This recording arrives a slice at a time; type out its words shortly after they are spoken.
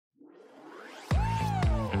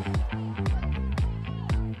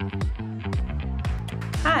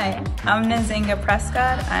Hi, I'm Nzingha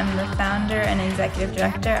Prescod. I'm the founder and executive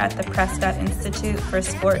director at the Prescod Institute for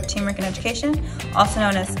Sport, Teamwork, and Education, also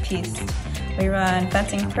known as Piste. We run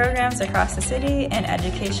fencing programs across the city and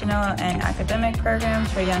educational and academic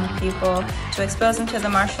programs for young people to expose them to the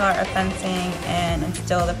martial art of fencing and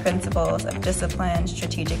instill the principles of discipline,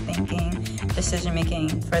 strategic thinking, decision making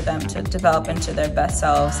for them to develop into their best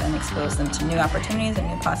selves and expose them to new opportunities and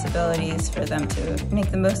new possibilities for them to make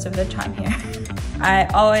the most of their time here. I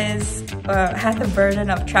always had the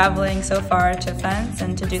burden of traveling so far to fence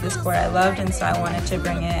and to do the sport I loved, and so I wanted to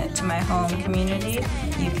bring it to my home community.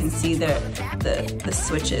 You can see the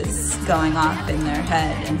switches going off in their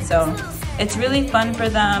head, and so it's really fun for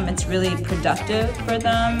them, it's really productive for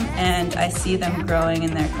them, and I see them growing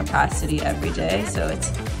in their capacity every day, so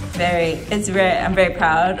I'm very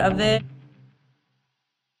proud of it.